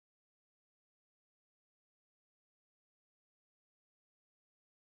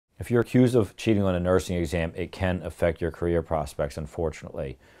If you're accused of cheating on a nursing exam, it can affect your career prospects,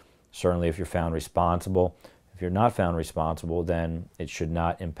 unfortunately. Certainly if you're found responsible. If you're not found responsible, then it should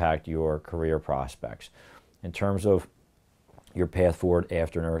not impact your career prospects. In terms of your path forward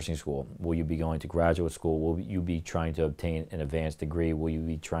after nursing school, will you be going to graduate school? Will you be trying to obtain an advanced degree? Will you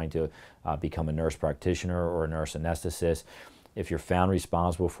be trying to become a nurse practitioner or a nurse anesthetist? If you're found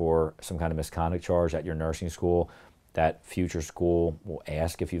responsible for some kind of misconduct charge at your nursing school, that future school will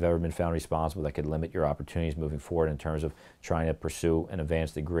ask if you've ever been found responsible. That could limit your opportunities moving forward in terms of trying to pursue an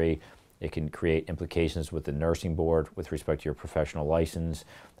advanced degree. It can create implications with the nursing board with respect to your professional license.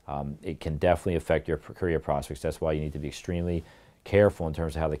 It can definitely affect your career prospects. That's why you need to be extremely careful in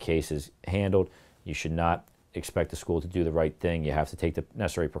terms of how the case is handled. You should not expect the school to do the right thing. You have to take the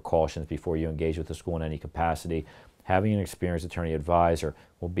necessary precautions before you engage with the school in any capacity. Having an experienced attorney advisor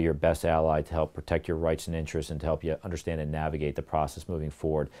will be your best ally to help protect your rights and interests and to help you understand and navigate the process moving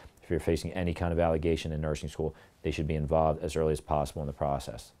forward. If you're facing any kind of allegation in nursing school, they should be involved as early as possible in the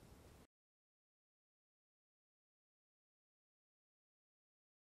process.